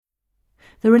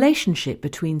The relationship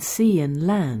between sea and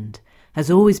land has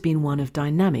always been one of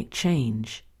dynamic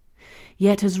change.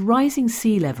 Yet as rising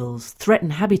sea levels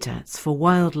threaten habitats for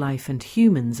wildlife and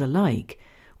humans alike,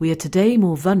 we are today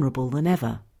more vulnerable than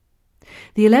ever.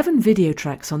 The 11 video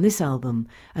tracks on this album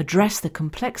address the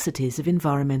complexities of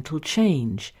environmental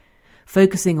change,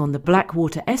 focusing on the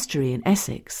Blackwater Estuary in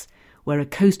Essex, where a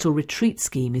coastal retreat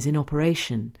scheme is in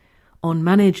operation, on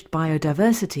managed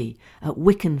biodiversity at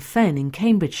Wicken Fen in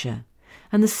Cambridgeshire,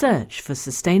 and the search for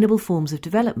sustainable forms of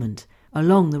development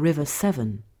along the River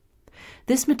Severn.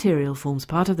 This material forms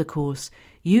part of the course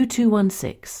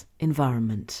U216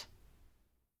 Environment.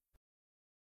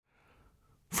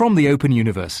 From the Open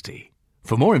University.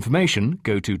 For more information,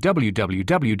 go to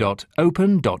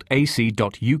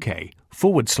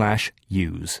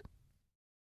www.open.ac.uk/use.